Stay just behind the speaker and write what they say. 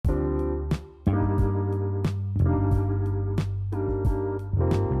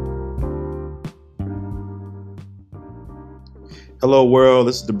Hello, world.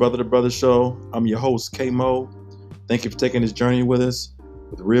 This is the Brother to Brother Show. I'm your host, K Mo. Thank you for taking this journey with us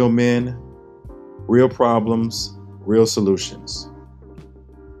with real men, real problems, real solutions.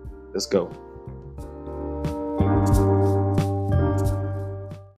 Let's go.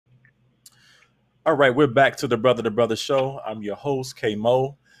 All right, we're back to the Brother to Brother Show. I'm your host, K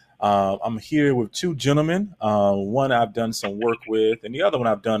Mo. I'm here with two gentlemen. One I've done some work with, and the other one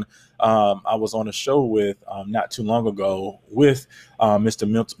I've done. I was on a show with not too long ago with Mr.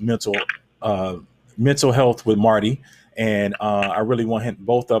 Mental Health with Marty, and I really want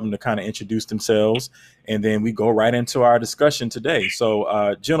both of them to kind of introduce themselves, and then we go right into our discussion today.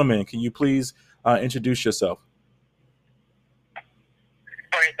 So, gentlemen, can you please introduce yourself?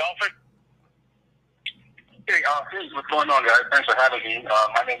 Hey, Dolphin. Hey, what's going on, guys? Thanks for having me.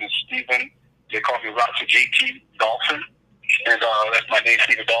 My name is Stephen. They call me Roger JT Dolphin, and that's my name,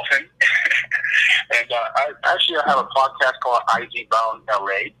 Stephen Dolphin. And I have a podcast called Ivy Bound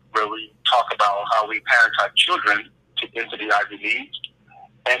LA, where we talk about how we parent our children into the Ivy League.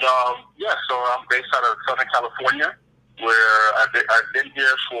 And so I'm based out of Southern California, where I've been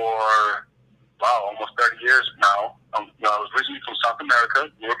here for almost 30 years now. I was originally from South America,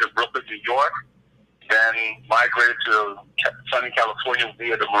 grew up in Brooklyn, New York. Then migrated to Southern California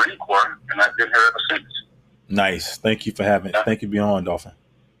via the Marine Corps, and I've been here ever since. Nice. Thank you for having. Thank you for being on, Dolphin.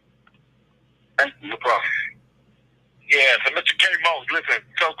 Thank you. No problem. Yeah, so Mr. K. Mo, listen,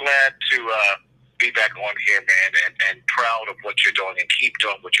 so glad to be back on here, man, and proud of what you're doing, and keep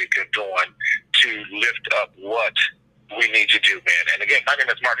doing what you've been doing to lift up what we need to do, man. And again, my name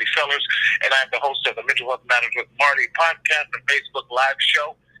is Marty Sellers, and I'm the host of the Mental Health Matters with Marty podcast and Facebook Live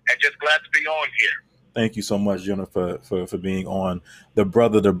show, and just glad to be on here. Thank you so much, Jennifer, for being on the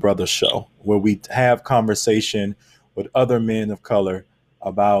Brother to Brother Show, where we have conversation with other men of color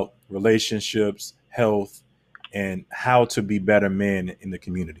about relationships, health, and how to be better men in the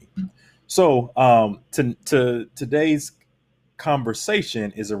community. So today's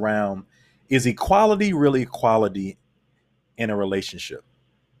conversation is around, is equality really equality in a relationship?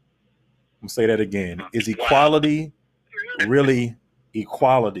 I'm going to say that again. Is equality really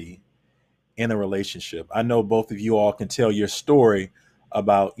equality in a relationship? I know both of you all can tell your story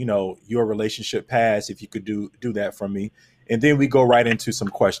about, your relationship past, if you could do that for me. And then we go right into some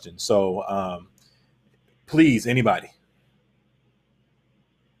questions. So please, anybody.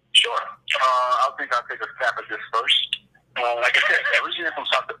 Sure. I think I'll take a stab at this first. Like I said, originally I'm from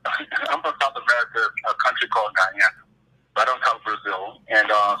South America, a country called Guyana, right on top of Brazil. And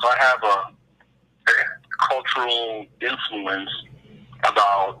so I have a cultural influence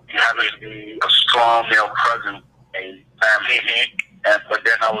about having to be a strong male presence in a family. But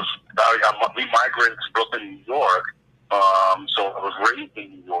then we migrated to Brooklyn, New York. So I was raised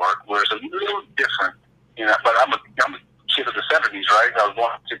in New York, where it's a little different. But I'm a kid of the 70s, right? I was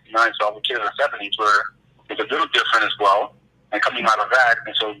born in 69, so I'm a kid of the 70s, where it's a little different as well. And coming out of that,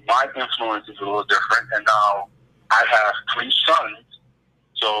 and so my influence is a little different. And now I have 3 sons.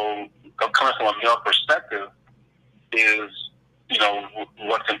 So coming from a male perspective is,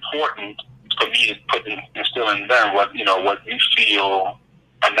 what's important for me is instill in them what you feel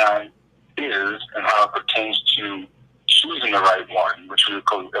a man is and how it pertains to choosing the right one, which we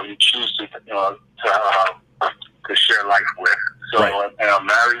choose to share life with. So, right. And I'm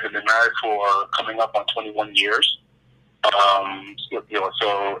married. I've been married for coming up on 21 years. And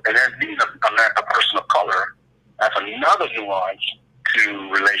then being a person of color, that's another nuance to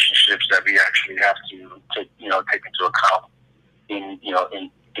relationships that we actually have to take into account in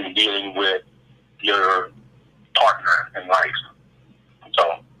dealing with your partner in life. So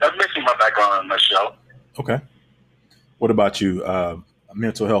that's basically my background on my show. Okay. What about you,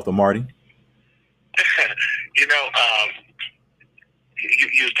 mental health, or Marty?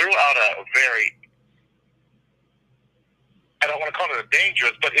 You threw out a very, I don't want to call it a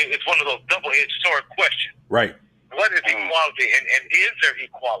dangerous, but it's one of those double-edged sword questions. Right. What is equality, and is there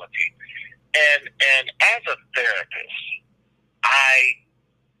equality? And as a therapist, I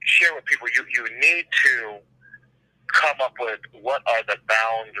share with people, you need to come up with what are the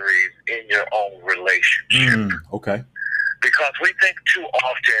boundaries in your own relationship. Okay. Because we think too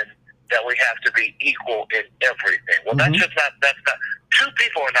often that we have to be equal in everything. Well, that's not, two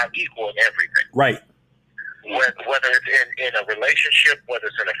people are not equal in everything. Right. Whether it's in a relationship, whether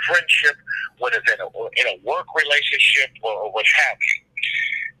it's in a friendship, whether it's in a work relationship, or what have you.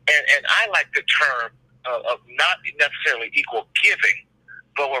 And I like the term of not necessarily equal giving,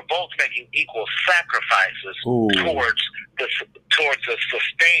 but we're both making equal sacrifices towards the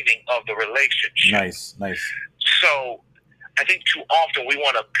sustaining of the relationship. Nice. So I think too often we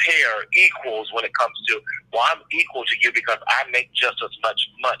want to pair equals when it comes to, well, I'm equal to you because I make just as much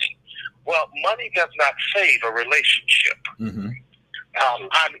money. Well, money does not save a relationship. Mm-hmm.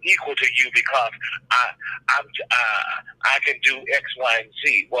 I'm equal to you because I can do X, Y, and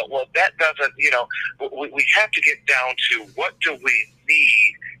Z. Well, that doesn't. We have to get down to what do we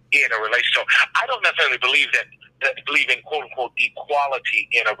need in a relationship. I don't necessarily believe believe in quote unquote equality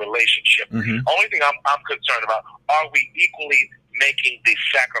in a relationship. Mm-hmm. Only thing I'm concerned about, are we equally making the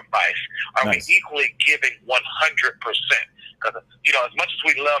sacrifice? Are Nice. we equally giving 100%? Because as much as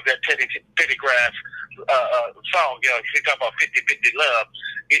we love that Teddy Pendergrass song, he talk about 50-50 love.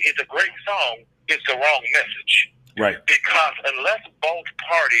 It's a great song. It's the wrong message. Right. Because unless both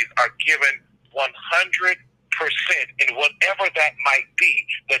parties are given 100% in whatever that might be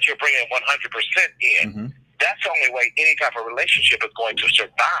that you're bringing 100% in, Mm-hmm. that's the only way any type of relationship is going to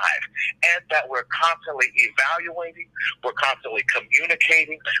survive. And that we're constantly evaluating, we're constantly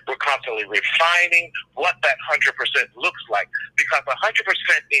communicating, we're constantly refining what that 100% looks like. Because 100%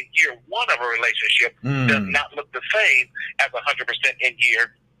 in year one of a relationship does not look the same as 100% in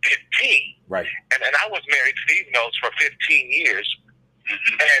year 15. Right. And I was married, Steve knows, for 15 years.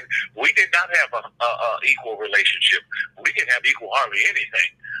 And we did not have a equal relationship. We didn't have equal hardly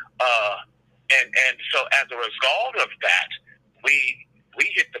anything. And so as a result of that, we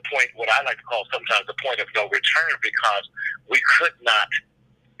hit the point, what I like to call sometimes the point of no return, because we could not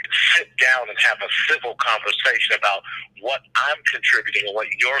sit down and have a civil conversation about what I'm contributing and what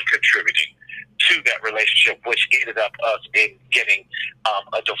you're contributing to that relationship, which ended up us in getting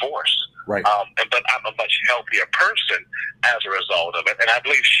a divorce. Right. But I'm a much healthier person as a result of it, and I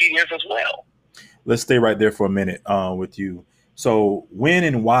believe she is as well. Let's stay right there for a minute with you. So when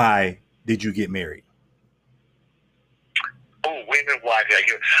and why did you get married? Oh, when and why did I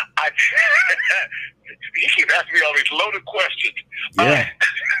get you keep asking me all these loaded questions. Yeah.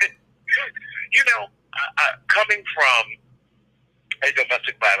 Coming from a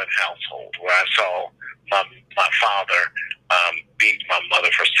domestic violence household where I saw my father beat my mother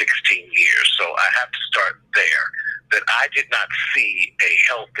for 16 years, so I have to start there, that I did not see a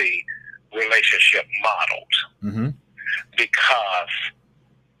healthy relationship modeled. Mm-hmm. Because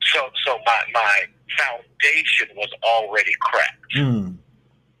so my foundation was already cracked. Mm.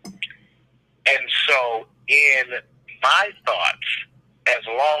 And so in my thoughts, as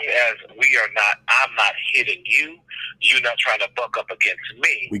long as I'm not hitting you, you're not trying to buck up against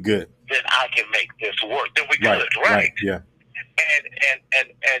me, We good. then I can make this work. Then we Right. good, right? Yeah.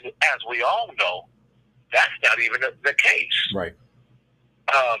 And as we all know, that's not even the case. Right.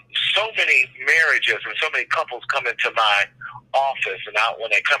 So many marriages and so many couples come into my office, and when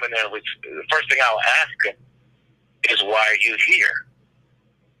they come in there, the first thing I'll ask them is, "Why are you here?"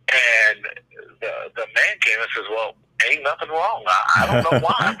 And the man came and says, "Well, ain't nothing wrong. I don't know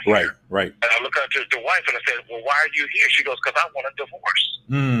why I'm here." Right. And I look at the wife and I said, "Well, why are you here?" She goes, "Because I want a divorce."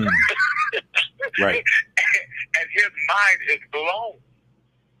 Mm. Right. And his mind is blown.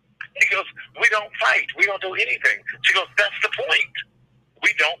 He goes, "We don't fight. We don't do anything." She goes, "That's the point.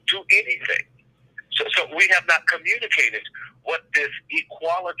 We don't do anything." So we have not communicated what this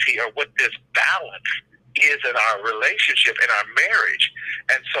equality or what this balance is in our relationship, in our marriage.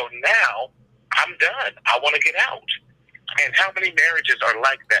 And so now I'm done. I want to get out. And how many marriages are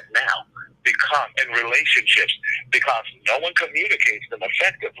like that now? Because in relationships, because no one communicates them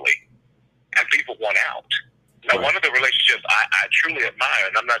effectively, and people want out. Now, Right. one of the relationships I truly admire,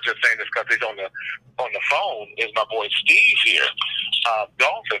 and I'm not just saying this because he's on the phone, is my boy Steve here,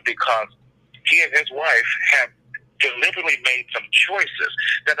 Dolphin, because he and his wife have deliberately made some choices.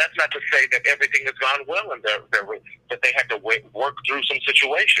 Now, that's not to say that everything has gone well in that they had to work through some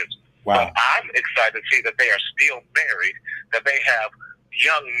situations. Wow. But I'm excited to see that they are still married, that they have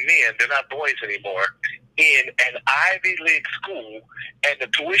young men, they're not boys anymore, in an Ivy League school, and the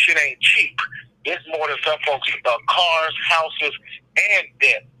tuition ain't cheap. It's more than some folks' cars, houses, and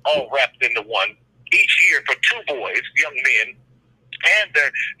debt all wrapped into one each year for two boys, young men, and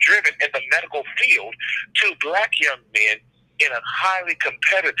they're driven in the medical field, two black young men in a highly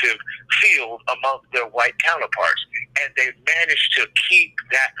competitive field amongst their white counterparts. And they've managed to keep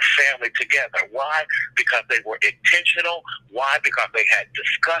that family together. Why? Because they were intentional. Why? Because they had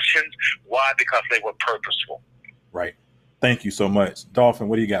discussions. Why? Because they were purposeful. Right. Thank you so much. Dolphin,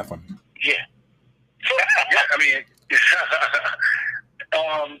 what do you got for me? Yeah. Yeah, I mean,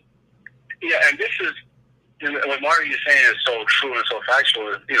 and this is, what Mario is saying is so true and so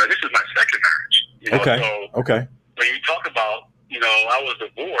factual. This is my second marriage. Okay. So Okay. when you talk about, I was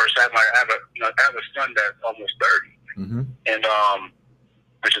divorced. I have a son that's almost 30, Mm-hmm. and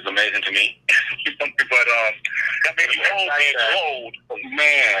which is amazing to me. But That makes you old, man. Old.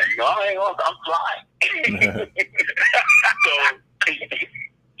 Man, no, I ain't old. I'm fly.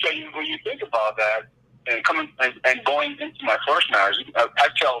 So when you think about that, and going into my first marriage, I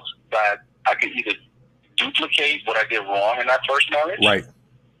felt that I could either duplicate what I did wrong in that first marriage, right,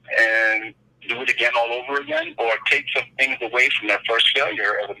 and do it again all over again, or take some things away from that first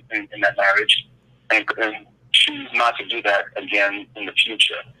failure in that marriage, and choose not to do that again in the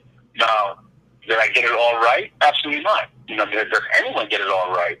future. Now, did I get it all right? Absolutely not. Does anyone get it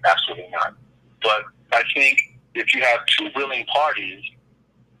all right? Absolutely not. But I think if you have two willing parties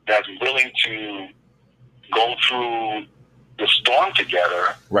that's willing to go through the storm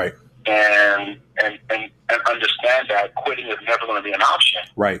together, right, and understand that quitting is never going to be an option,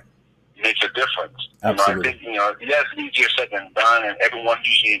 right, makes a difference. Absolutely. I think yes, it's easier said than done, and everyone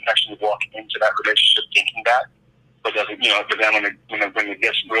usually intentionally walks into that relationship thinking that. But doesn't but then when it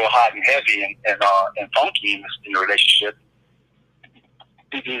gets real hot and heavy and funky in the relationship,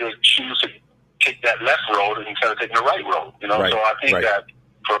 you either choose to take that left road instead of taking the right road. Right. So I think that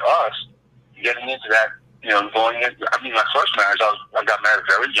for us, getting into that, going in. I mean, my first marriage, I got married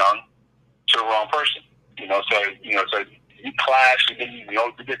very young to the wrong person. So we clashed. We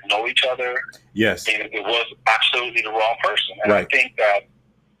didn't know each other. Yes. And it was absolutely the wrong person. And I think that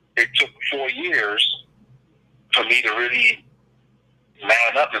it took 4 years for me to really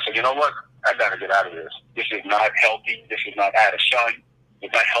man up and say, you know what, I got to get out of this. This is not healthy. This is not, I had a son.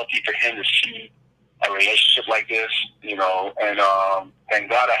 It's not healthy for him to see a relationship like this, and thank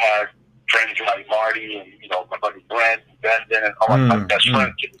God I had friends like Marty and, my buddy Brent, Brendan, and all my best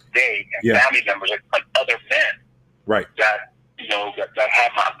friends to this day, and family members, like other men, right, that, that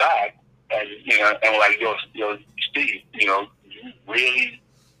had my back, and, and like, yo, Steve, you really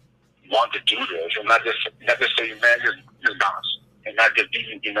want to do this, and not just say, man, just bounce, and not just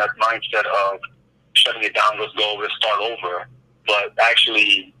be in that mindset of shutting it down, let's go, let's start over, but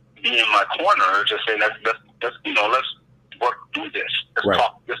actually be in my corner, just say, let's work through this.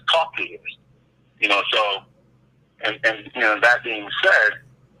 Let's talk through this. So, and that being said,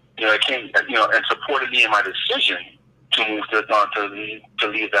 it came, and supported me in my decision to move to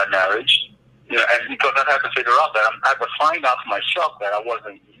leave that marriage. And because I had to figure out that I had to find out for myself that I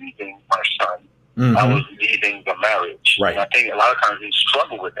wasn't leaving my son. Mm-hmm. I was leaving the marriage. Right. And I think a lot of times we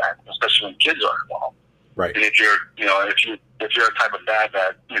struggle with that, especially when kids are involved. Right. And if you're a type of dad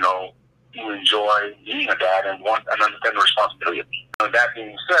that, you enjoy being a dad and want and understand the responsibility. That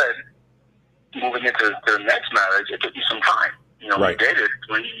being said, moving into the next marriage, it took me some time. We dated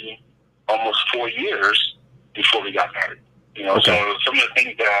almost 4 years before we got married. So some of the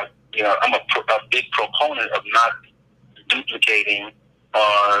things that, I'm a big proponent of not duplicating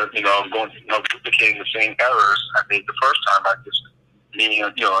or, duplicating the same errors I made the first time by just being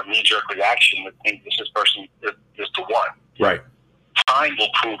a knee-jerk reaction to think this person is the one. Right. Time will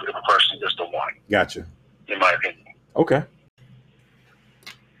prove if a person is the one. Gotcha. In my opinion. Okay.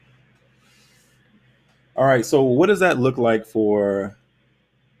 All right. So what does that look like for,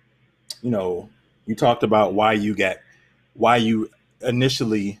 you talked about why you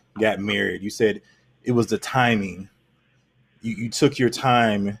initially got married. You said it was the timing. You took your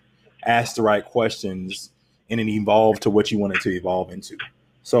time, asked the right questions, and it evolved to what you wanted to evolve into.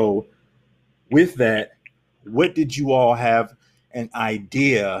 So with that, what did you all have an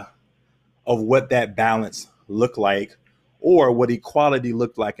idea of what that balance looked like or what equality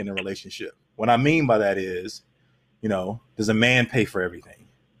looked like in a relationship? What I mean by that is, does a man pay for everything?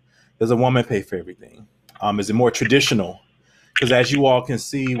 Does a woman pay for everything? Is it more traditional? Because as you all can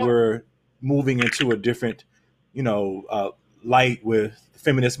see, we're moving into a different, light with the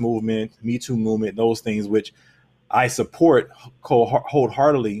feminist movement, Me Too movement, those things, which I support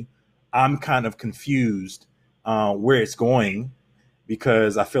wholeheartedly. I'm kind of confused where it's going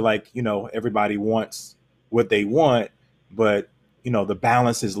because I feel like, everybody wants what they want, but, the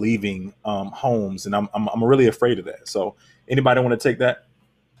balance is leaving homes, and I'm really afraid of that. So anybody want to take that?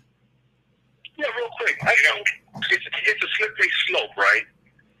 Yeah, real quick. I think it's a slippery slope, right?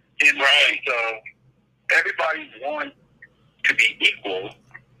 In the sense of everybody wants to be equal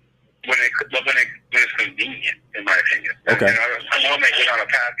when it's convenient, in my opinion. Okay. And I know I may get on a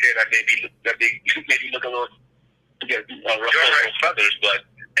path here that maybe look a little ruffle feathers, but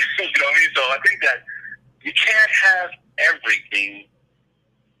you know what I mean. So I think that you can't have everything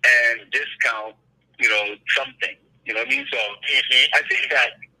and discount, something. You know what I mean? So I think that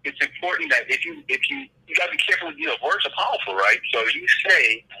it's important that if you got to be careful with words are powerful, right? So you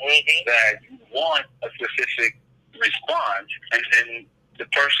say that you want a specific response, and then the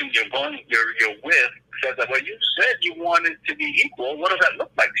person you're with says that, well, you said you wanted to be equal. What does that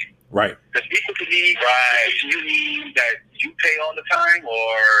look like to you? Right. Does equal to me, you mean that you pay all the time,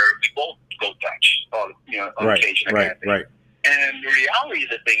 or we both go Dutch, on occasion? Right. And the reality of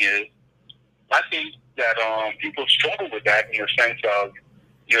the thing is, I think that people struggle with that in the sense of,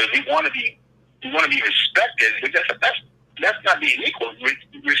 we want to be respected, but that's not being equal.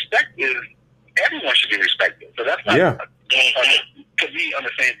 Respect is everyone should be respected. So that's not to be on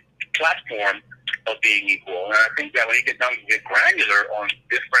the same platform of being equal. And I think that when you get down to get granular on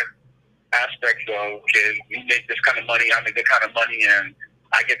different aspects of, okay, we make this kind of money, I make that kind of money, and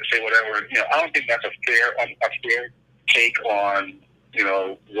I get to say whatever. I don't think that's a fair take on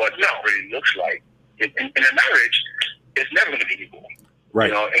what that really looks like. In a marriage, it's never going to be equal.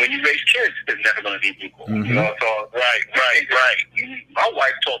 Right. And when you raise kids, it's never going to be equal. Mm-hmm. So right. My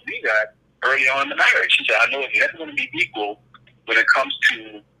wife told me that early on in the marriage. She said, I know it's never going to be equal when it comes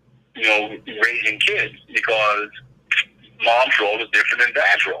to raising kids, because mom's role is different than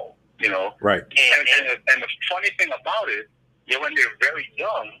dad's role. Right. And the funny thing about it, when they're very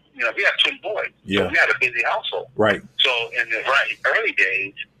young, we have twin boys. Yeah. So we had a busy household. Right. So in the early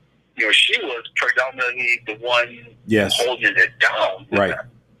days, she was predominantly the one holding it down. Right.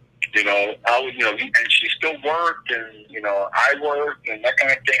 I was, and she still worked, and I worked, and that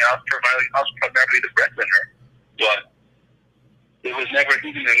kind of thing. I was primarily the breadwinner, but it was never,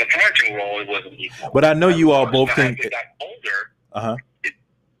 even in the parenting role, it wasn't equal. But I know you all both think. As I got older,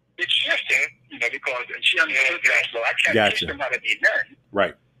 it shifted, because she understood that. So I can't teach them how to be men.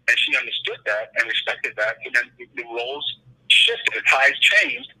 Right. And she understood that and respected that. And then the roles shifted, the ties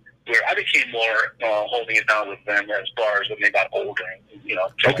changed, where I became more holding it down with them as far as when they got older,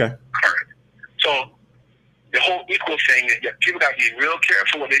 current. So the whole equal thing, people got to be real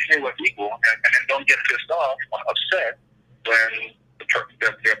careful when they say what's equal, and then don't get pissed off or upset when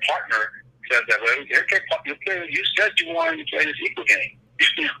their partner says that, well, you said you wanted to play this equal game.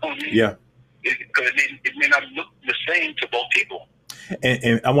 Yeah. Because it may not look the same to both people.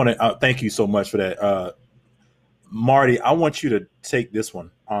 And I want to thank you so much for that. Marty, I want you to take this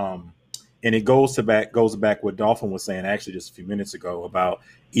one. And it goes back what Dolphin was saying actually just a few minutes ago about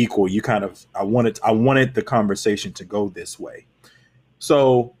equal. I wanted the conversation to go this way.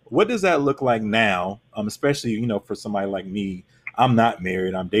 So what does that look like now? Especially, for somebody like me, I'm not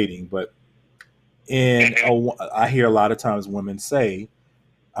married, I'm dating, but I hear a lot of times women say,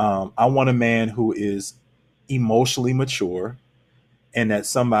 I want a man who is emotionally mature, and that's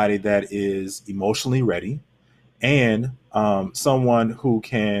somebody that is emotionally ready, and someone who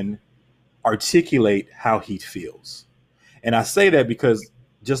can articulate how he feels. And I say that because,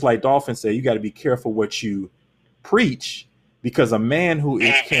 just like Dolphin said, you got to be careful what you preach, because a man who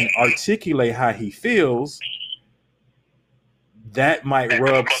can articulate how he feels, that might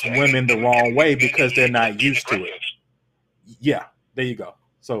rub women the wrong way because they're not used to it. Yeah, there you go.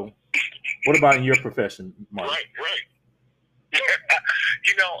 So what about in your profession, Mark? Right.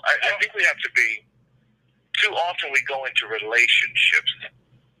 I think we have to be, too often we go into relationships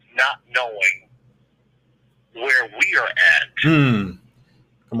not knowing where we are at.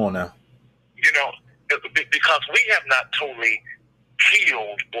 Come on now. Because we have not totally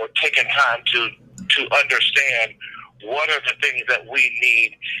healed or taken time to understand what are the things that we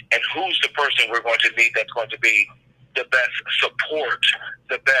need and who's the person we're going to need that's going to be the best support,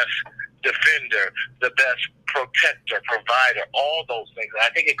 the best defender, the best protector, provider, all those things. And I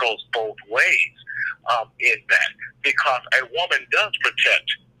think it goes both ways in that, because a woman does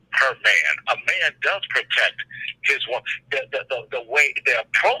protect her man. A man does protect his woman. The way, the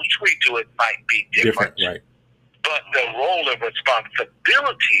approach we do it might be different. Right. But the role and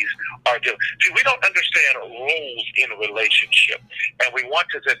responsibilities are different. See, we don't understand roles in a relationship. And we want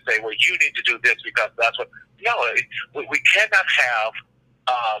to just say, well, you need to do this because that's what... No, we cannot have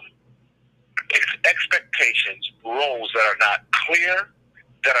expectations, roles that are not clear,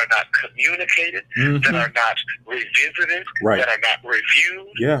 that are not communicated, that are not revisited, that are not reviewed.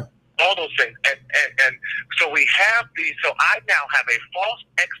 Yeah. All those things. And so we have these, so I now have a false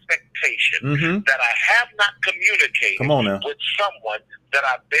expectation that I have not communicated with someone that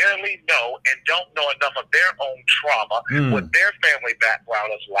I barely know and don't know enough of their own trauma, what their family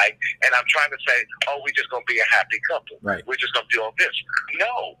background is like, and I'm trying to say, oh, we're just going to be a happy couple. Right. We're just going to do all this.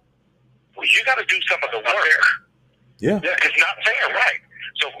 No. Well, you got to do some of the work. Yeah. It's not fair, right?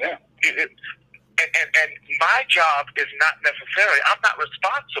 So, and my job is not necessarily, I'm not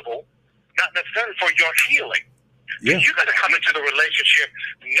responsible, not necessarily for your healing. Yeah. You got to come into the relationship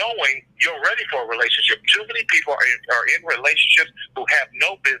knowing you're ready for a relationship. Too many people are in relationships who have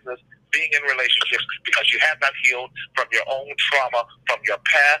no business being in relationships because you have not healed from your own trauma, from your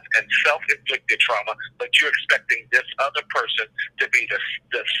past and self-inflicted trauma, but you're expecting this other person to be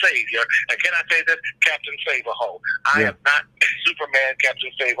the savior. And can I say this? Captain Save-A-Ho. I am not Superman,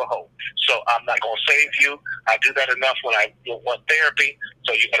 Captain Save-A-Ho. So I'm not going to save you. I do that enough when I want therapy,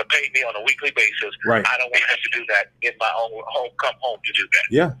 so you're going to pay me on a weekly basis. Right. I don't want to have to do that in my own home, come home to do that.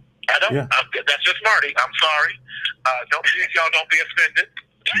 Yeah. I don't. Yeah. That's just Marty. I'm sorry. Y'all don't be offended.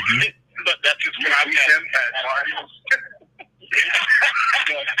 Mm-hmm. But that's just what I him at Marty.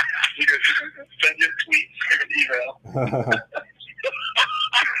 You can send your tweets and email.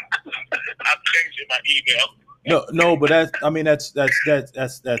 I'm changing my email. No, but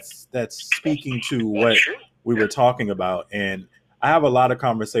that's speaking to what we were talking about, and I have a lot of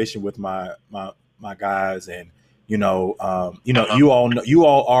conversation with my guys, and you all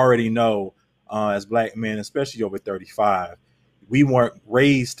already know, as Black men, especially over 35, we weren't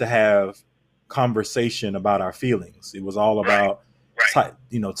raised to have conversation about our feelings. It was all about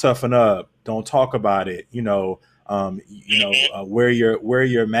toughen up, don't talk about it, wear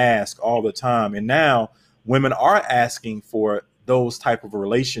your mask all the time. And now women are asking for those type of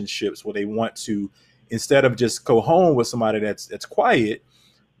relationships where they want to, instead of just go home with somebody that's quiet,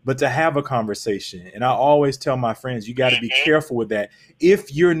 but to have a conversation. And I always tell my friends, you got to be careful with that.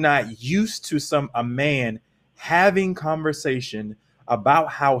 If you're not used to a man having conversation about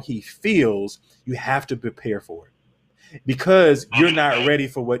how he feels, you have to prepare for it, because you're not ready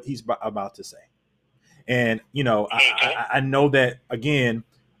for what he's about to say. And, I know that, again,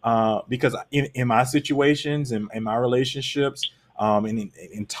 because in my situations and in my relationships, and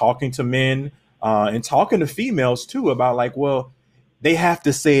in talking to men, and talking to females too, about like, well, they have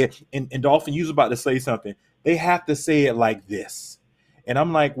to say it. And Dolphin, you was about to say something. They have to say it like this. And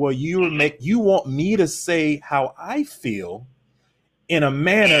I'm like, well, you want me to say how I feel in a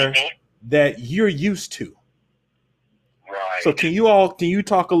manner that you're used to. Right. So can you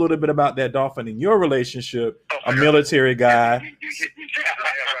talk a little bit about that, Dolphin, in your relationship, a military guy,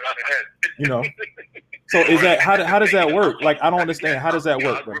 So is that how does that work? Like, I don't understand. How does that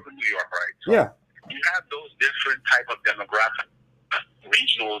work? I grew up in New York, right? So yeah. You have those different type of demographic,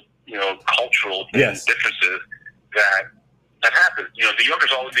 regional, cultural differences that happen. New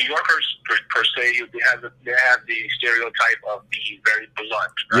Yorkers per se, they have the stereotype of being very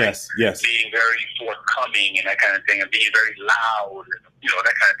blunt, right? Yes. Being very forthcoming and that kind of thing, and being very loud, and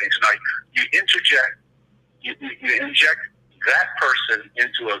that kind of thing. So now you inject that person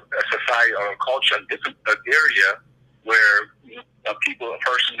into a society or a culture, a different area where a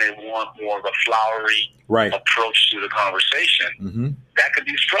person may want more of a flowery approach to the conversation. Mm-hmm. That could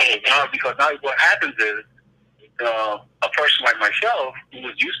be struggle now, because now what happens is a person like myself who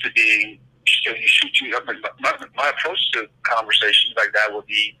was used to being, shoot you up. My approach to conversations like that would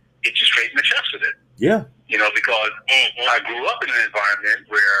be hit you straight in the chest with it. Yeah. Because I grew up in an environment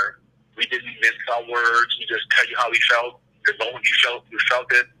where we didn't mince our words. We just tell you how we felt. The moment you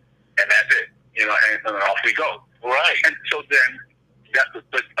felt it, and that's it. And off we go. Right. And so then,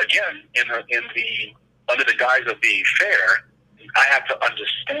 but again, under the guise of being fair, I have to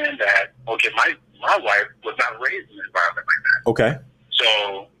understand that, okay, my wife was not raised in an environment like that. Okay.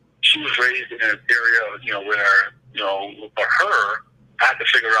 So she was raised in an area, where, for her, I had to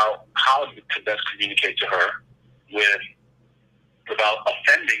figure out how to best communicate to her without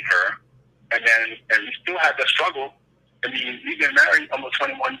offending her. And we still had the struggle. I mean, we've been married almost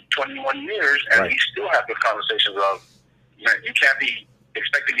 21 years, and we still have the conversations of, man, you can't be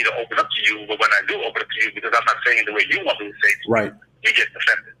expecting me to open up to you, but when I do open up to you, because I'm not saying the way you want me to say it, you get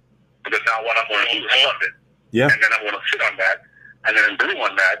offended. Because now what I'm going to do is love it. Yeah. And then I'm going to sit on that, and then brew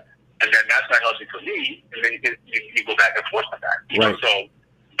on that, and then that's not healthy for me, and then you go back and forth on that. So,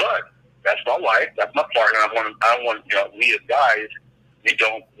 but that's my wife, that's my partner. I want we as guys, we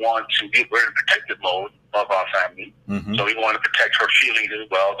don't want to be, we're in a protective mode of our family. Mm-hmm. So we want to protect her feelings as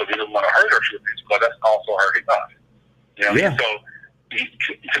well, but we don't want to hurt her feelings, because that's also hurting us. So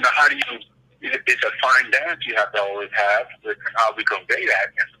how do you, it's a fine dance you have to always have with how we convey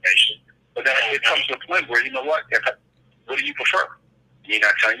that information. But then it comes to a point where, what do you prefer? Me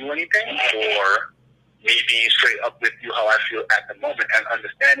not telling you anything, or me being straight up with you how I feel at the moment, and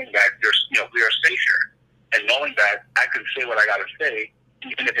understanding that we are safe here, and knowing that I can say what I got to say,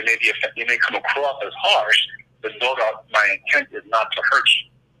 even if it may come across as harsh, but know that my intent is not to hurt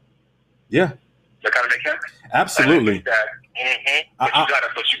you. Yeah. Does that kind of make sense? Absolutely.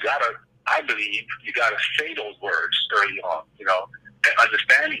 I believe you gotta say those words early on, and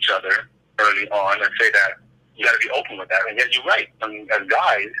understand each other early on, and say that you gotta be open with that. And yet you're right. I mean, as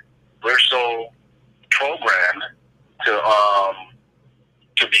guys, we're so programmed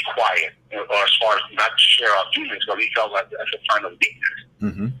to to be quiet, or as far as not to share our feelings, but we felt like that's a sign of weakness.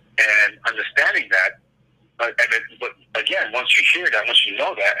 Mm-hmm. And understanding that, but again, once you hear that, once you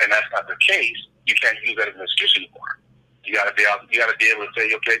know that, and that's not the case, you can't use that as an excuse anymore. You got to be able to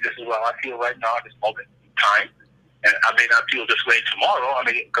say, okay, this is how I feel right now at this moment in time, and I may not feel this way tomorrow. I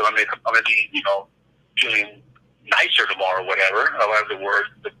mean, because I'm gonna be, feeling nicer tomorrow, whatever, however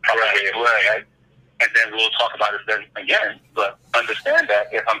the proper way of right. And then we'll talk about it then again. But understand that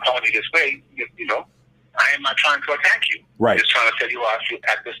if I'm telling you this way, I am not trying to attack you. Right. I'm just trying to tell you how I feel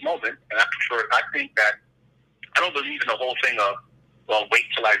at this moment. And I think that I don't believe in the whole thing of, well, wait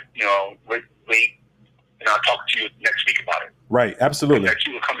till wait, and I'll talk to you next week about it. Right. Absolutely. Next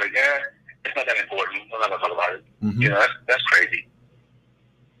week will come like, it's not that important. We're not going to talk about it. Mm-hmm. That's crazy.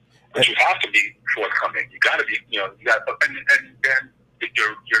 But you have to be forthcoming. You got to be, and then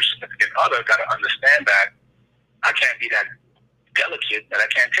your significant other got to understand that I can't be that delicate that I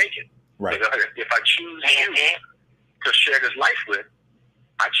can't take it. Right. If I choose you to share this life with,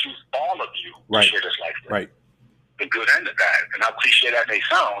 I choose all of you to share this life with. Right. The good and the bad. And how cliche that may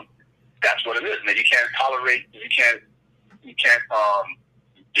sound, that's what it is. And if you can't tolerate, you can't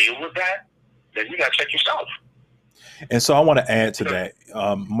deal with that, then you got to check yourself. And so I want to add to that.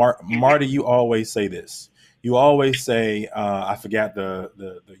 Marty, you always say this. You always say, I forgot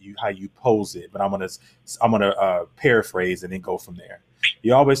how you pose it, but I'm gonna paraphrase and then go from there.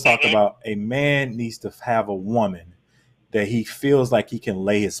 You always talk about a man needs to have a woman that he feels like he can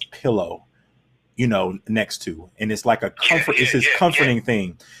lay his pillow, next to, and it's like a comfort. It's his comforting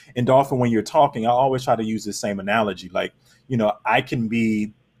thing. And Dolphin, when you're talking, I always try to use the same analogy. Like, I can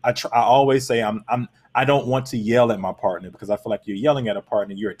be. I always say I don't want to yell at my partner, because I feel like you're yelling at a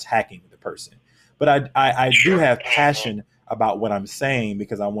partner, you're attacking the person. But I do have passion about what I'm saying,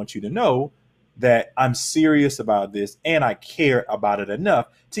 because I want you to know that I'm serious about this and I care about it enough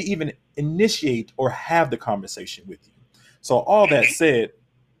to even initiate or have the conversation with you. So all that said,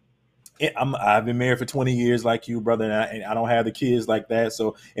 I've been married for 20 years like you, brother, and I don't have the kids like that.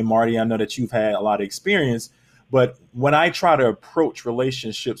 So, and Marty, I know that you've had a lot of experience. But when I try to approach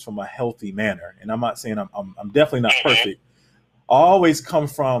relationships from a healthy manner, and I'm not saying I'm definitely not perfect, I always come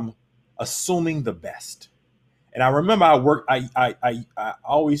from assuming the best. And I remember I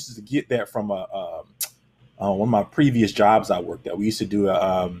always used to get that from one of my previous jobs I worked at. We used to do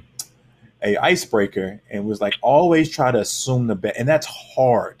a icebreaker, and it was like, always try to assume the best. And that's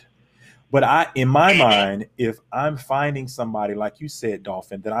hard. But in my mind, if I'm finding somebody, like you said,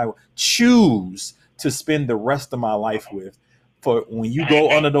 Dolphin, that I choose to spend the rest of my life with, for when you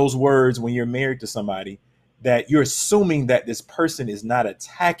go under those words, when you're married to somebody, that you're assuming that this person is not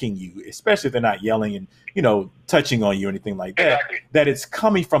attacking you, especially if they're not yelling and, touching on you or anything like that, that it's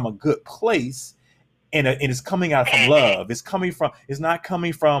coming from a good place, and it's coming out from love. It's not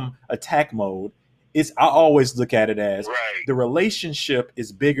coming from attack mode. I always look at it as the relationship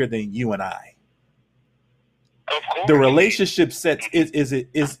is bigger than you and I. Of course. The relationship is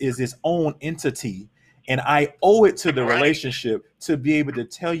its own entity, and I owe it to the relationship to be able to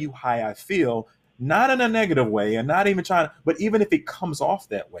tell you how I feel, not in a negative way, and not even trying to, but even if it comes off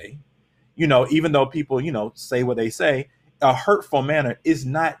that way, even though people, say what they say, a hurtful manner is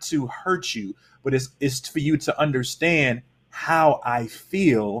not to hurt you, but it's for you to understand how I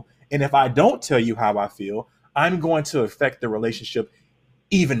feel. And if I don't tell you how I feel, I'm going to affect the relationship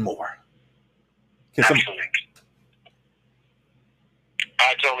even more. Absolutely.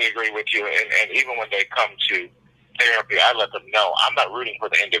 I totally agree with you. And even when they come to therapy, I let them know I'm not rooting for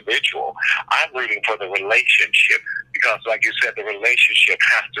the individual. I'm rooting for the relationship, because, like you said, the relationship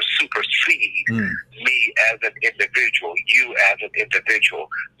has to supersede me as an individual, you as an individual.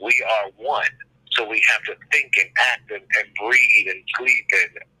 We are one. So we have to think and act and breathe and sleep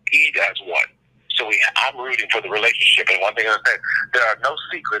and eat as one. So I'm rooting for the relationship. And one thing I said, there are no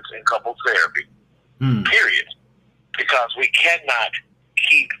secrets in couples therapy, period. Because we cannot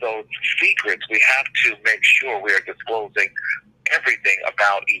keep those secrets. We have to make sure we are disclosing everything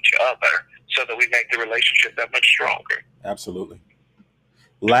about each other so that we make the relationship that much stronger. Absolutely.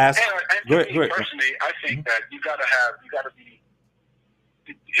 And go ahead. Personally, I think that you gotta see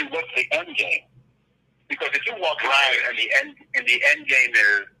what's the end game. Because if you walk right and the end game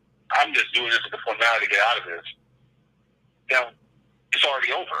is, I'm just doing this for the formality to get out of this, then it's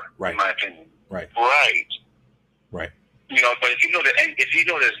already over, in my opinion. Right. But if you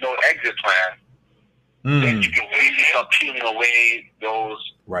know there's no exit plan, then you can really start peeling away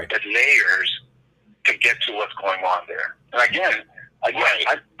those layers to get to what's going on there. And again, we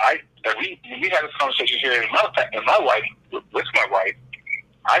had this conversation here with my wife,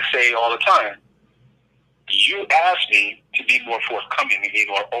 I say all the time, you asked me to be more forthcoming and be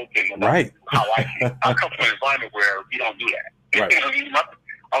more open. And Right. How I feel. I come from an environment where we don't do that. Right.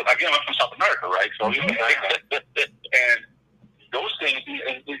 Again, I'm from South America, right? So, and those things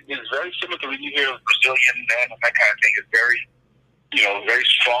is very similar to when you hear Brazilian men and that kind of thing. It's very, very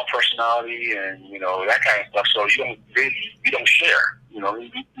strong personality and, that kind of stuff. So you don't share. You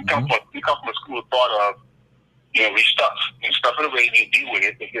come from a school of thought of, we stuff in the way you deal with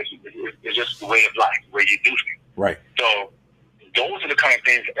it. It's just the way of life, the way you do things. Right. So those are the kind of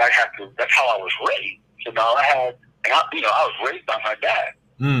things that I have to. That's how I was raised. So now I was raised by my dad.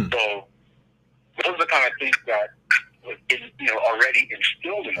 So those are the kind of things that already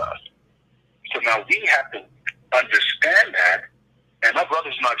instilled in us. So now we have to understand that, and my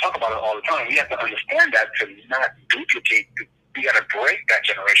brothers and I talk about it all the time. We have to understand that to not duplicate. We got to break that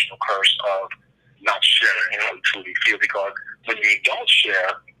generational curse of not sharing how we truly feel, because when you don't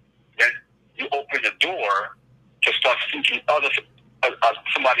share, then you open the door to start seeking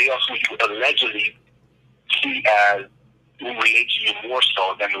somebody else who you allegedly see as who relates to you more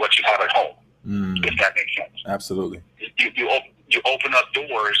so than what you have at home. If that makes sense. Absolutely. You open up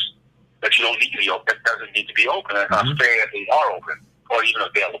doors that you don't need to be open. That doesn't need to be open. And I'm saying that they are open or even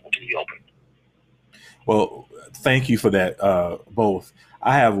available to be open. Well, thank you for that, both.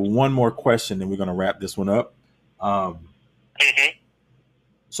 I have one more question, and we're going to wrap this one up.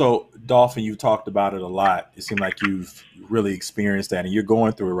 So, Dolphin, you talked about it a lot. It seemed like you've really experienced that, and you're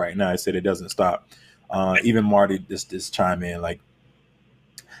going through it right now. I said it doesn't stop. Even Marty, this chime in. Like,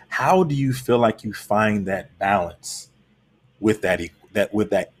 how do you feel like you find that balance with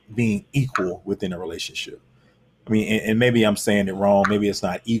that being equal within a relationship? I mean, and maybe I'm saying it wrong. Maybe it's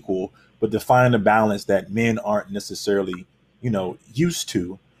not equal, but to find a balance that men aren't necessarily, used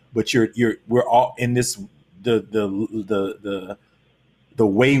to. But we're all in this the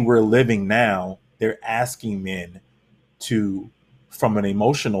way we're living now. They're asking men to, from an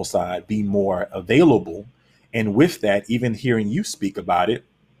emotional side, be more available, and with that, even hearing you speak about it,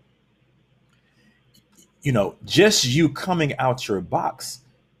 just you coming out your box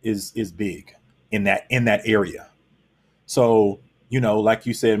is big in that area. So, like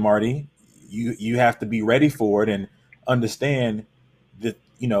you said, Marty, you have to be ready for it and understand that,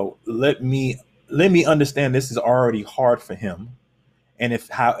 let me understand this is already hard for him. And if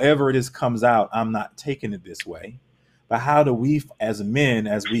however this comes out, I'm not taking it this way. But how do we, as men,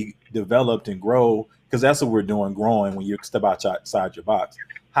 as we developed and grow, because that's what we're doing, growing when you step outside your box,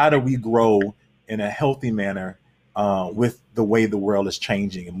 how do we grow in a healthy manner with the way the world is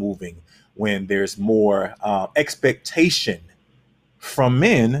changing and moving, when there's more expectation from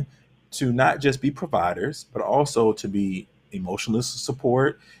men to not just be providers, but also to be emotional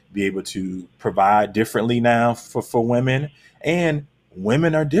support, be able to provide differently now for women, and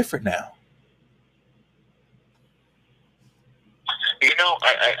women are different now.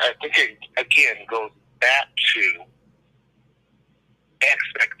 I think it again goes back to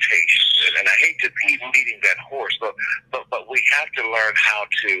expectation, and I hate to keep beating that horse, but we have to learn how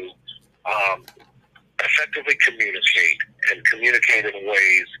to effectively communicate in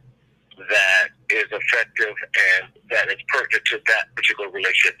ways that is effective and that is pertinent to that particular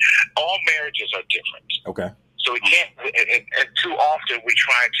relationship. All marriages are different. Okay. So we can't, and too often we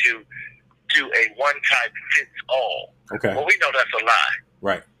try to do a one type fits all. Okay. Well, we know that's a lie.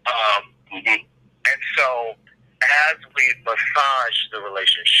 Right. And so as we massage the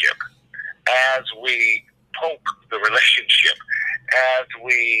relationship, as we poke the relationship, as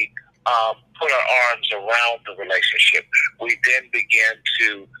we put our arms around the relationship, we then begin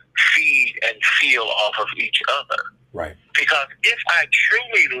to feed and feel off of each other. Right. Because if I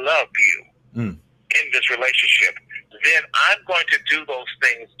truly love you in this relationship, then I'm going to do those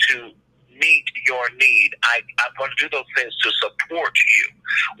things to meet your need. I'm going to do those things to support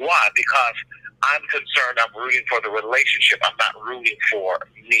you. Why? Because I'm concerned, I'm rooting for the relationship. I'm not rooting for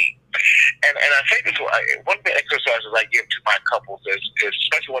me. And I say this, one of the exercises I give to my couples is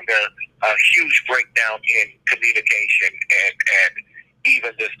especially when there's a huge breakdown in communication and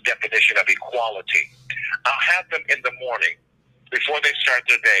even this definition of equality. I'll have them in the morning, before they start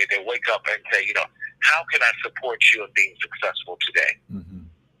their day, they wake up and say, how can I support you in being successful today?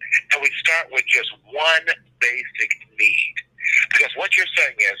 And we start with just one basic need. Because what you're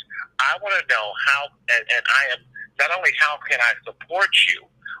saying is, I want to know how, and I am, not only how can I support you,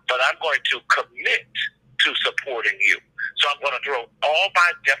 but I'm going to commit to supporting you. So I'm going to throw all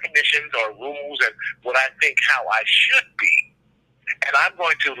my definitions or rules and what I think how I should be, and I'm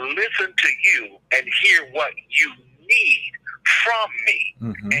going to listen to you and hear what you need from me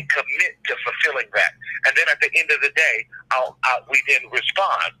and commit to fulfilling that. And then at the end of the day, we then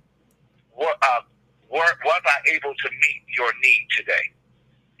respond. Was I able to meet your need today?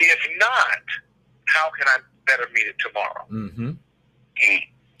 If not, how can I better meet it tomorrow? Mm-hmm. Mm.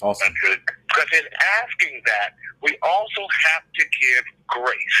 Awesome. That's good. Because in asking that, we also have to give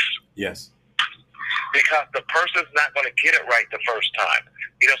grace. Yes. Because the person's not going to get it right the first time.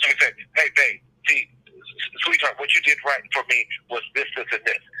 You know, so we say, hey, babe, see, sweetheart, what you did right for me was this, this, and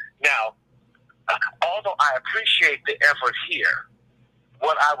this. Now, although I appreciate the effort here,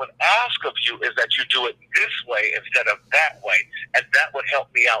 what I would ask of you is that you do it this way instead of that way, and that would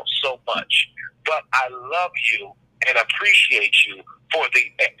help me out so much. But I love you and appreciate you for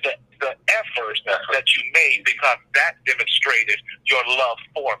the effort that you made, because that demonstrated your love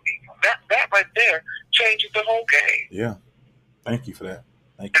for me. That right there changes the whole game. Yeah. Thank you for that.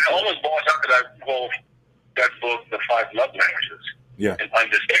 Thank And you. it almost boils down to that book, The 5 Love Languages. Yeah. And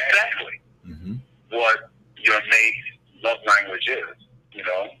understand exactly Mm-hmm. what your mate's love language is, you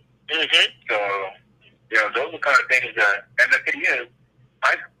know? Mm-hmm. So, you know, those are kind of things that, and the thing is,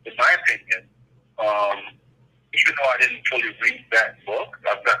 in my opinion, even though I didn't fully read that book,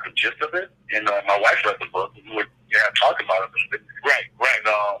 I've got the gist of it, and my wife read the book, and we were talking about it a little bit. Right.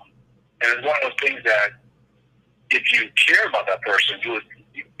 And it's one of those things that if you care about that person, you would,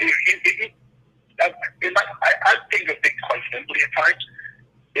 I think of things quite simply at times.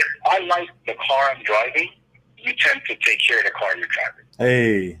 If I like the car I'm driving, you tend to take care of the car you're driving.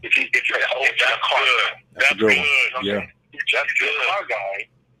 Hey. If you're a car guy. That's a good one. Yeah. If you're a car guy,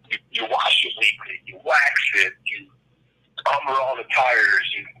 you wash it weekly, you wax it, you armor all the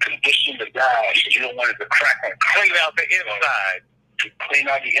tires, you condition the dash, you don't want it to crack and clean out the inside. You clean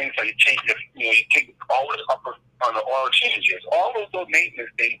out the inside, you change the, you take all the upper on the oil changes, all those little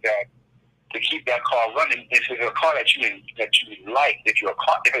maintenance things that to keep that car running. If it's a car that you like, if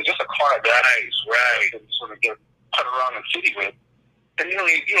it's just a car that you sort of get put around the city with, then you don't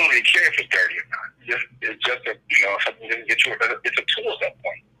really care if it's dirty or not. It's just something that get you. It's a tool at that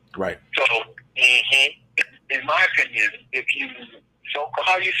point. Right. So, in my opinion, if you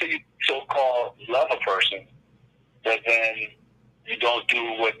how do you say you so-called love a person, but then you don't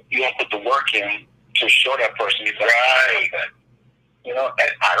put the work in to show that person you right. You know,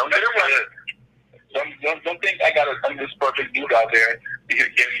 and I don't know. Don't think I'm this perfect dude out there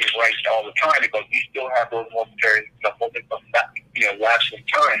getting you right all the time, because we still have those moments of lapse in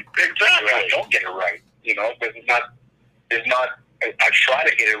time. Exactly. I don't get it right, because it's not. I try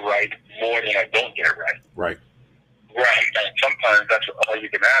to get it right more than I don't get it right. Right. Right. And sometimes that's all you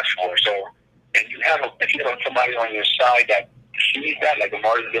can ask for. So, and if you have somebody on your side that sees that, like a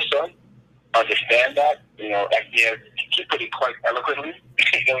Martin, your son, understand that, he put it quite eloquently,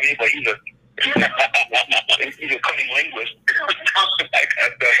 you know what I mean? But he's a cunning linguist.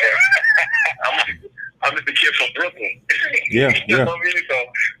 I'm just a kid from Brooklyn. Yeah. You know what I mean? So,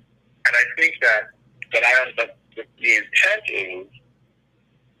 and I think that the intent is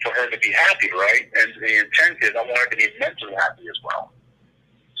for her to be happy, right? And the intent is I want her to be mentally happy as well.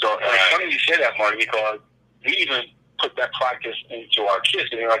 So it's funny you say that, Marty, because we even put that practice into our kids.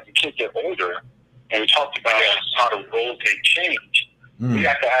 Like the kids get older, and we talked about how the roles may change. We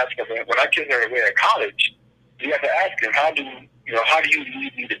have to ask them, when our kids are away at college, we have to ask them, how do you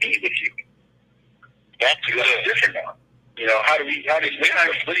need me to be with you? That's different now.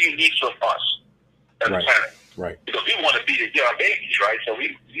 What do you need from us as a parent? Right. Because we want to be our babies, right? So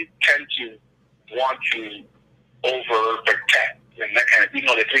we tend to want to overprotect, and that kind of,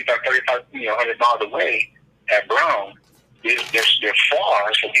 they're 35, 100 miles away at Brown. They're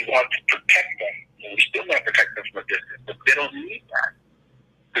far, so we want to protect them. And we still want to protect them from a distance, but they don't need that.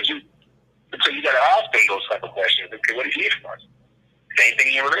 So you got to ask them those type of questions. Okay, what do you need from us? Same thing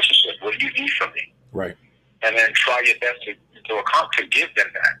in your relationship. What do you need from me? Right. And then try your best to give them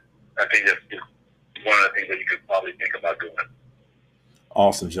that. I think that's one of the things that you could probably think about doing.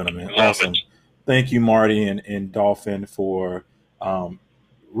 Awesome, gentlemen. Awesome. Thank you, Marty and Dolphin, for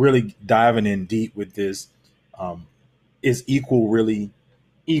really diving in deep with this. Is equal really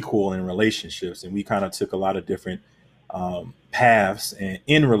equal in relationships? And we kind of took a lot of different paths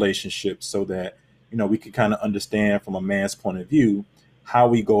in relationships so that, we could kind of understand from a man's point of view how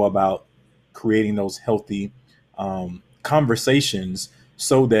we go about creating those healthy conversations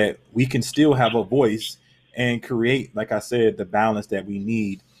so that we can still have a voice and create, like I said, the balance that we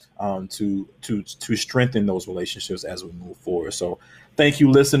need to strengthen those relationships as we move forward. So thank you,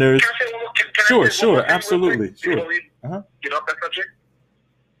 listeners. Sure, absolutely. Sure. Get off that subject?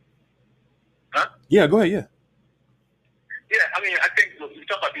 Huh? Yeah, go ahead, yeah. Yeah, I think we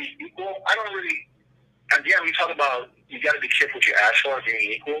talk about being equal. I don't really, again, we talk about you got to be careful what you ask for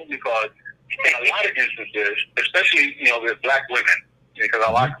being equal, because in a lot of instances, especially, with black women, because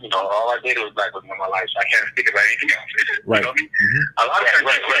all I did was black women in my life, so I can't speak about anything else. Right. You know what I mean? A lot of times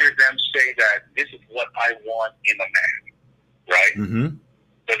I hear them say that this is what I want in a man, right? Mm-hmm.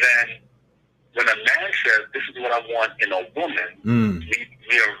 But then when a man says this is what I want in a woman,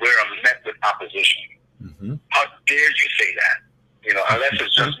 we're met with opposition. Mm-hmm. How dare you say that? You know, unless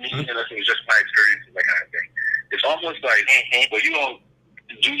it's just me, unless it's just my experience, that kind of thing. It's almost like, well, you don't.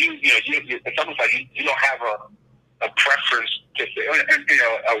 It's almost like you don't have a preference to say, and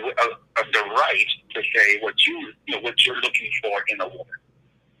the right to say what you're looking for in a woman.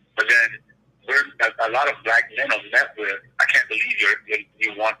 But then a lot of black men are met with, I can't believe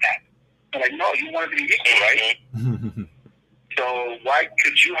you want that. I'm like, no, you want to be equal, right? So why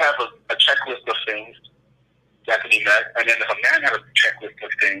could you have a checklist of things that can be met, and then if a man has a checklist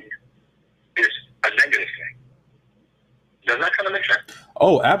of things, it's a negative thing? Does that kind of make sense?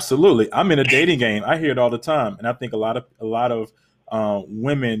 Oh, absolutely. I'm in a dating game. I hear it all the time, and I think a lot of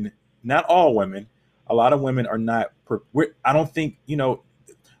women, not all women, a lot of women are not. I don't think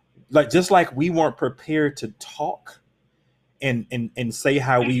just like we weren't prepared to talk and say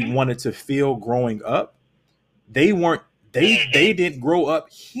how we wanted to feel growing up. They weren't. They didn't grow up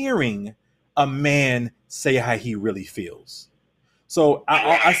hearing a man say how he really feels. So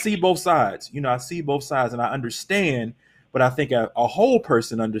I see both sides. I see both sides, and I understand. But I think a whole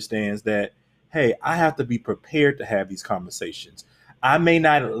person understands that, hey, I have to be prepared to have these conversations. I may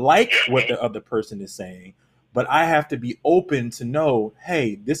not like what the other person is saying, but I have to be open to know,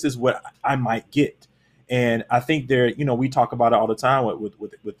 hey, this is what I might get. And I think we talk about it all the time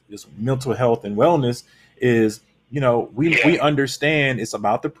with this mental health and wellness is, we understand it's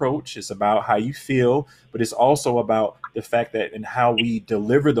about the approach, it's about how you feel, but it's also about the fact that and how we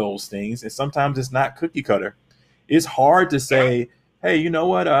deliver those things. And sometimes it's not cookie cutter. It's hard to say, hey, you know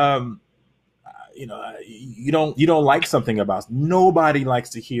what? You don't like something about. Nobody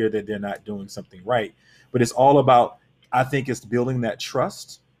likes to hear that they're not doing something right. But it's all about, I think, it's building that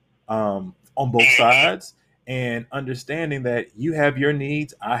trust on both sides and understanding that you have your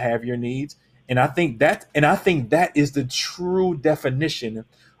needs, I have your needs, and I think that is the true definition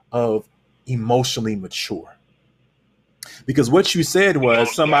of emotionally mature. Because what you said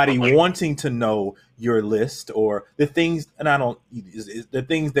was somebody wanting to know your list or the things, and the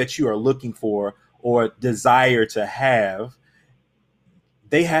things that you are looking for or desire to have,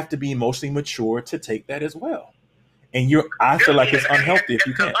 they have to be emotionally mature to take that as well. And I feel like it's unhealthy if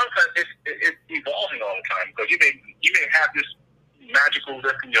you can't. It's evolving all the time because you may have this magical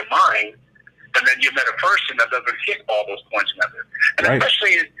list in your mind, and then you met a person that doesn't hit all those points in it. And right.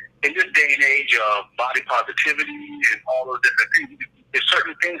 Especially in this day and age of body positivity and all those different things, there's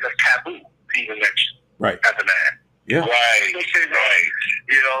certain things that's taboo to even mention as a man. Yeah. Right.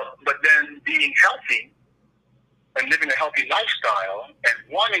 But then being healthy and living a healthy lifestyle and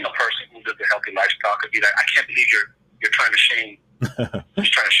wanting a person who lives a healthy lifestyle could be like, I can't believe you're trying to shame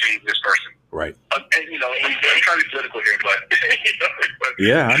this person. Right. And I'm trying to be political here, but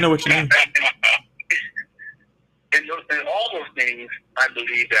yeah, I know what you mean. And all those things, I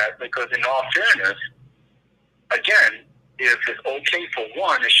believe that because in all fairness, again, if it's okay for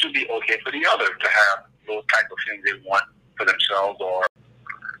one, it should be okay for the other to have those type of things they want for themselves.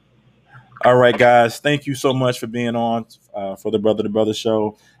 All right, guys. Thank you so much for being on for the Brother to Brother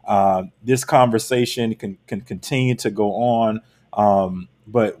Show. This conversation can continue to go on,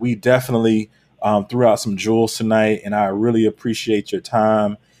 but we definitely threw out some jewels tonight, and I really appreciate your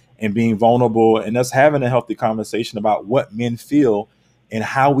time and being vulnerable and us having a healthy conversation about what men feel and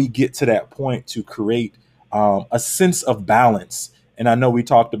how we get to that point to create a sense of balance. And I know we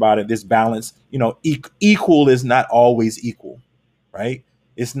talked about it, this balance, equal is not always equal, right?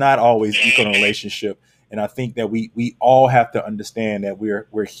 It's not always equal in a relationship. And I think that we all have to understand that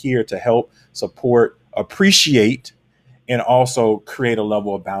we're here to help, support, appreciate, and also create a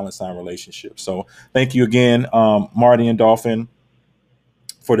level of balance in our relationship. So thank you again, Marty and Dolphin,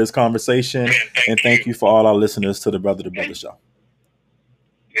 for this conversation. And thank you for all our listeners to the Brother to Brother Show.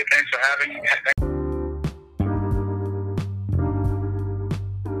 Yeah, thanks for having me.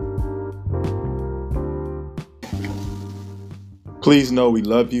 Please know we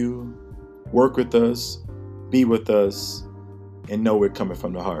love you, work with us, be with us, and know we're coming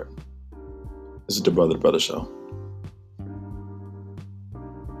from the heart. This is the Brother to Brother Show.